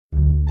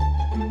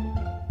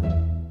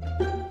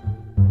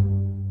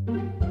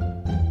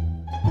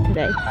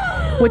today,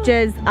 which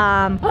is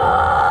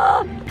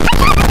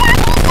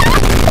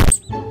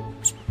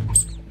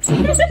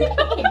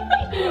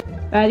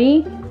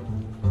Ready?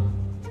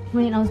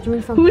 Wait, I was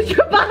doing something. Who's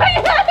your butt?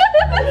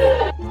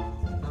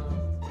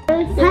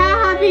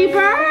 Happy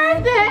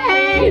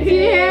birthday,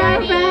 dear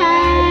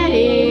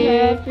Betty.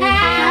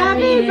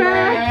 Happy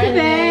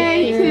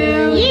birthday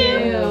to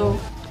you.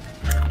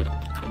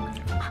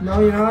 No,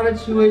 you're not allowed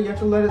to chew it. You have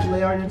to let it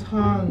lay on your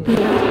tongue.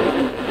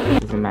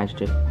 It's a magic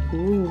trick.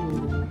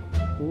 Ooh.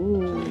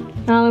 Ooh.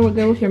 Alan, we're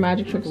good with your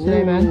magic tricks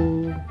today,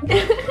 man. I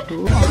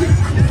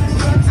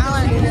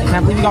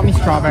can't believe you got me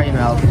strawberry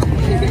milk.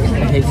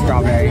 I hate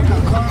strawberry.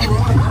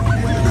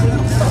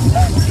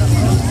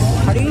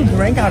 How do you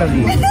drink out of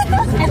these?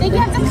 I think you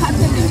have to cut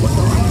them.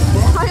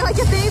 Probably like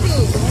a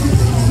baby.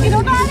 You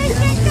don't know how to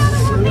drink out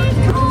of a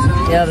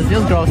baby. Yeah, this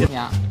feels gross.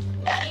 Yeah.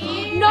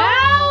 No!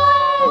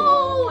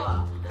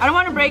 I don't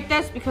want to break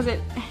this because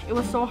it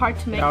was so hard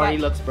to make. It already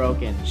looks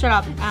broken. Shut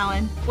up,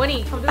 Alan.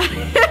 Winnie, come this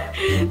way.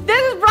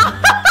 This is brought.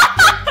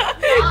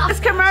 This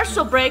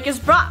commercial break is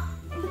brought.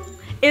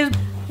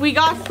 We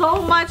got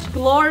so much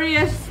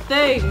glorious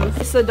things.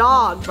 It's a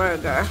dog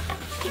burger.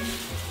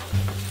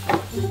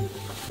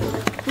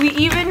 We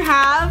even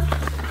have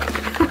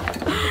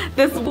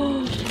this. Oh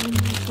my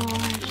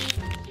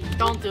gosh.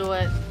 Don't do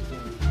it.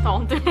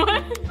 Don't do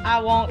it. I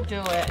won't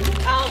do it.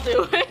 I'll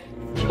do it.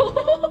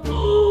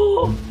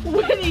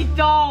 Winnie,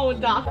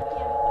 don't.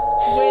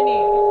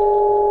 Winnie,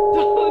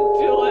 don't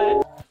do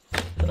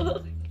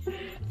it.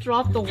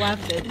 Drop the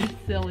weapon, you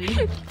silly.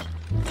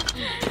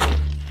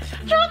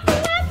 Drop the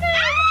weapon!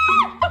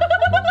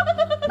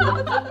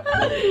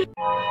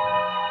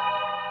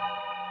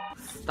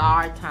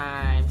 Star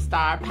time.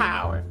 Star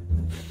power.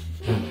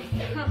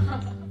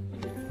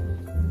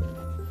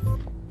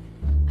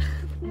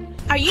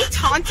 Are you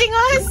taunting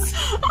us?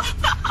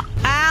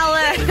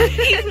 Alan,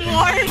 he's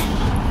more.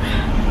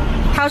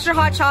 How's your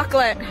hot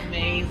chocolate?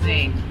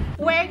 Amazing.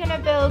 We're gonna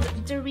build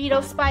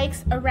Dorito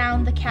spikes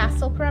around the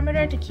castle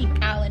perimeter to keep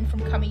Alan from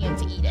coming in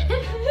to eat it.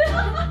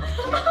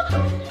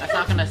 That's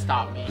not gonna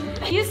stop me.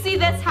 You see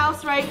this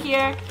house right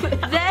here?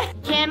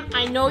 Kim,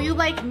 I know you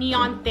like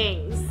neon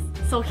things,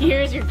 so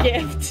here's your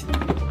gift.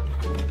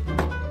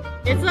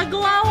 It's a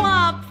glow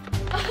up.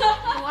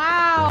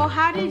 Wow,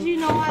 how did you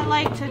know I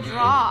like to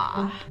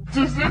draw?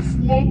 Does this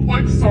look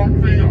like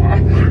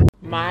something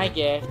My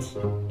gift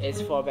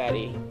is for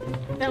Betty.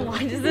 Then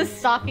why does this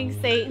stocking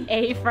say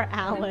A for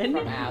Alan?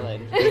 From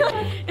Alan.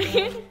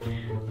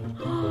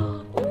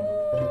 Ooh.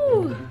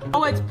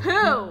 Oh, it's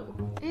poo.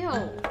 Ew.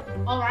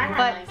 Oh, I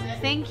But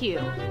thank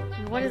you.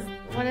 What is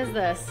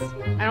this?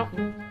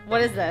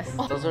 What is this?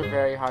 Those are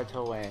very hard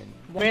to win.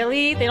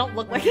 Really? They don't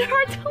look like they're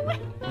hard to win.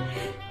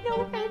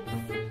 No offense.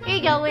 Here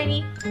you go,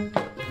 Winnie.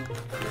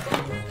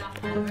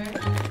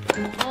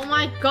 Oh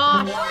my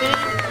gosh,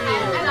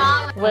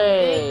 thank you.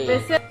 Wait.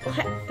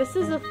 This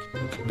is a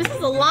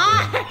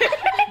lie.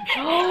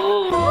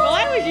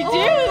 Why would you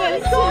do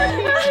this to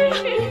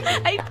me?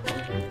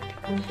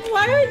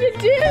 Why would you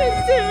do this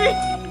to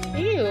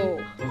me? Ew.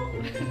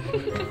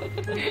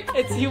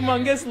 It's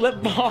humongous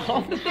lip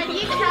balm. Have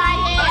you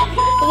tried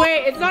it?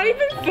 Wait, it's not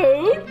even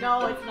food?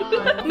 No, it's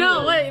not.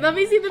 No, wait, let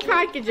me see the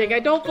packaging. I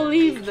don't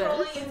believe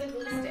this. It's a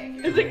glue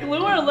stick. Is it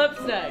glue or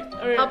lipstick?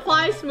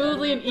 Apply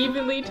smoothly and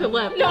evenly to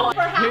lip. No,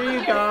 Perhaps Here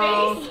you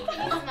go. Face.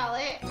 Can you smell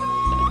it?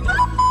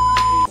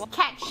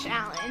 catch,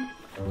 Alan.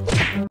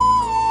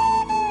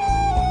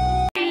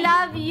 I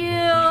love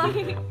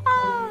you.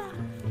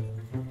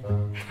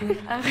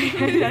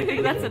 Okay, I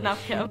think that's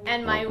enough, Kim.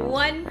 And my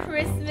one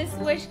Christmas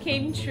wish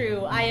came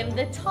true. I am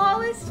the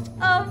tallest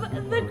of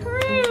the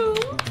crew.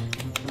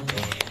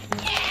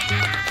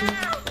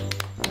 Yeah!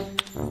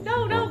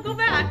 No, go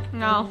back.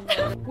 No.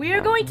 We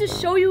are going to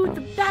show you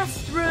the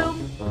best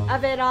room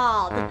of it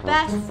all. The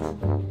best,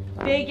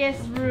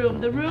 biggest room.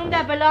 The room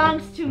that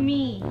belongs to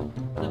me.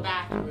 The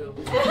bathroom.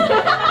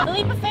 The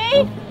leap of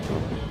faith.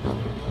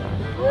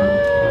 Woo!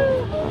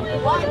 Oh my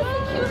god, it's the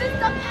cutest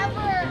stuff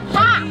ever.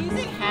 Ha!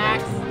 Using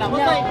hacks.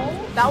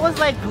 That was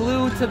like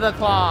glue to the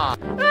claw.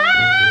 I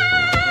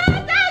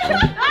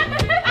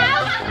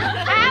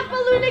have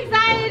balloon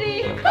anxiety.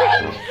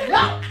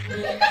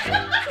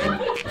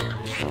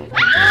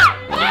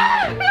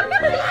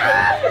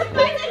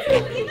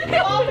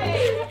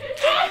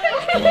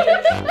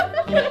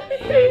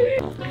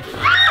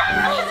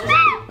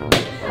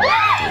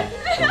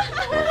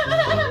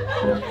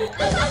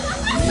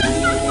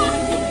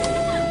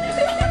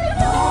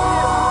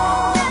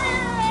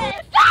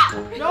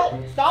 No,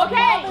 stop.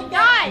 Okay,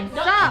 guys,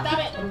 stop. Stop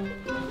it.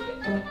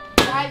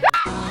 Guys.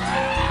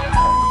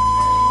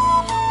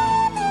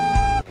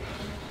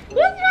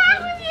 What's wrong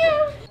with you?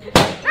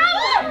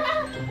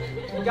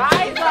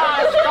 Guys,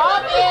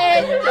 stop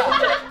it!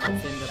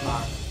 It's in the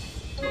box.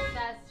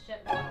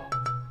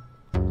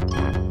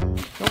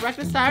 Don't wreck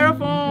the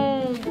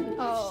styrofoam!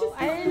 Oh,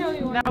 I didn't know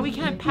you wanted. Now we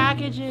can't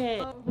package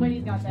it.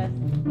 Winnie's got this.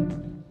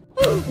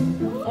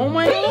 Oh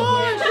my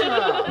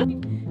gosh!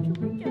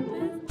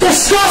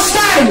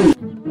 Disgusting!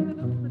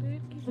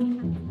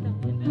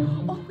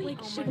 Oh wait,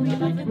 should we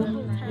live in the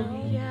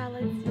hotel? Yeah,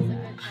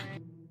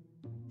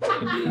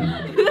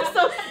 That's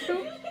so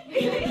stupid.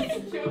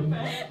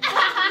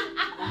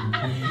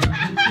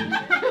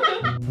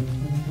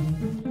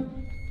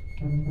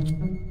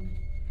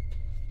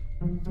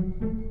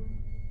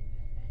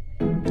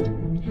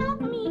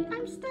 Help me,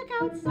 I'm stuck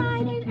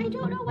outside and I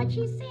don't know what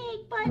she's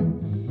saying, but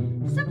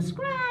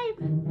subscribe.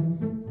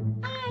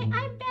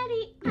 I'm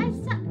Betty. I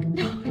suck.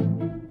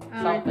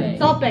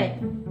 Stop it.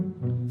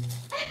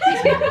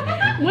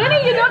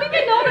 Winnie, you don't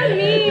even know the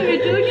meme.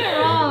 You're doing it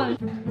wrong.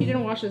 He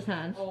didn't wash his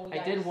hands. I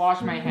did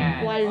wash my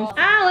hands.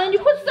 Alan, you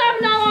put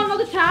 $7 on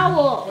the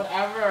towel.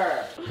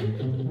 Whatever.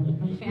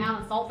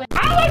 Alan, salt it.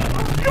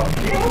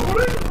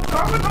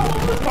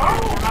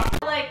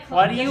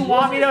 What do you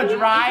want me to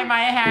dry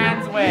my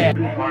hands with?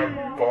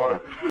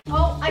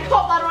 Oh, I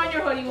caught butter on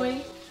your hoodie,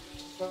 Winnie.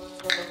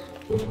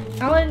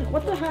 Alan,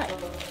 what the heck?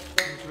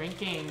 I'm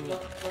drinking.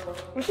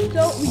 We didn't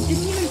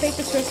even bake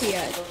the cookie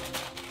yet.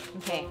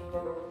 Okay.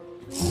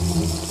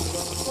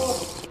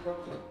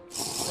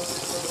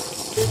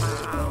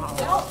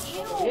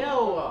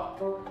 Ew.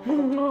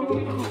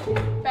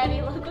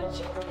 Betty, look what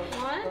you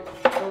want.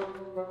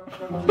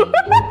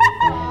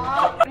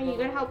 Are you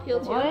gonna help peel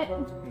too? What?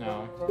 No.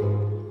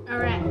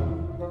 Alright.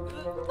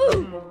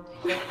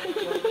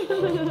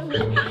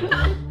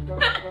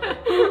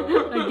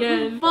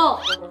 Again. Full.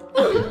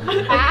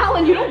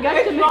 Alan, you don't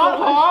get to make Not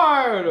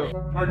hard.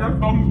 I got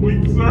thumbs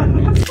weak, sir.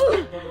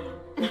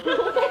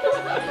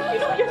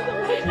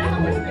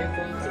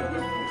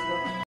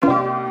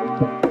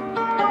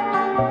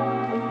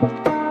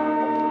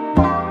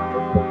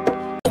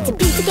 It's a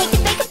piece of cake to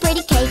bake a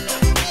pretty cake.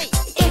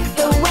 If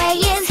the way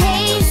is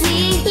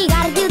hazy, you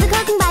gotta do the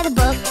cooking by the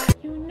book.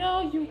 You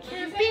know you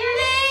can't Be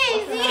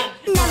lazy.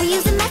 Never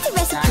use a messy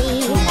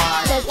recipe.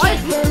 The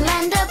cake will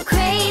end up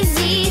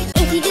crazy.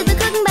 If you do the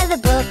cooking by the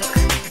book,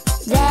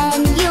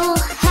 then you'll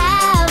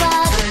have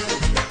a.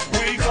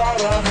 We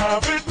gotta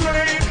have it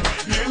made.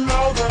 You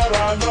know that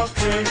I love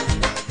cake.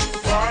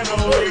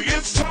 Finally,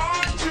 it's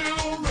time to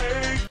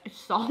make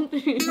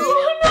salty.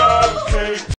 a cake.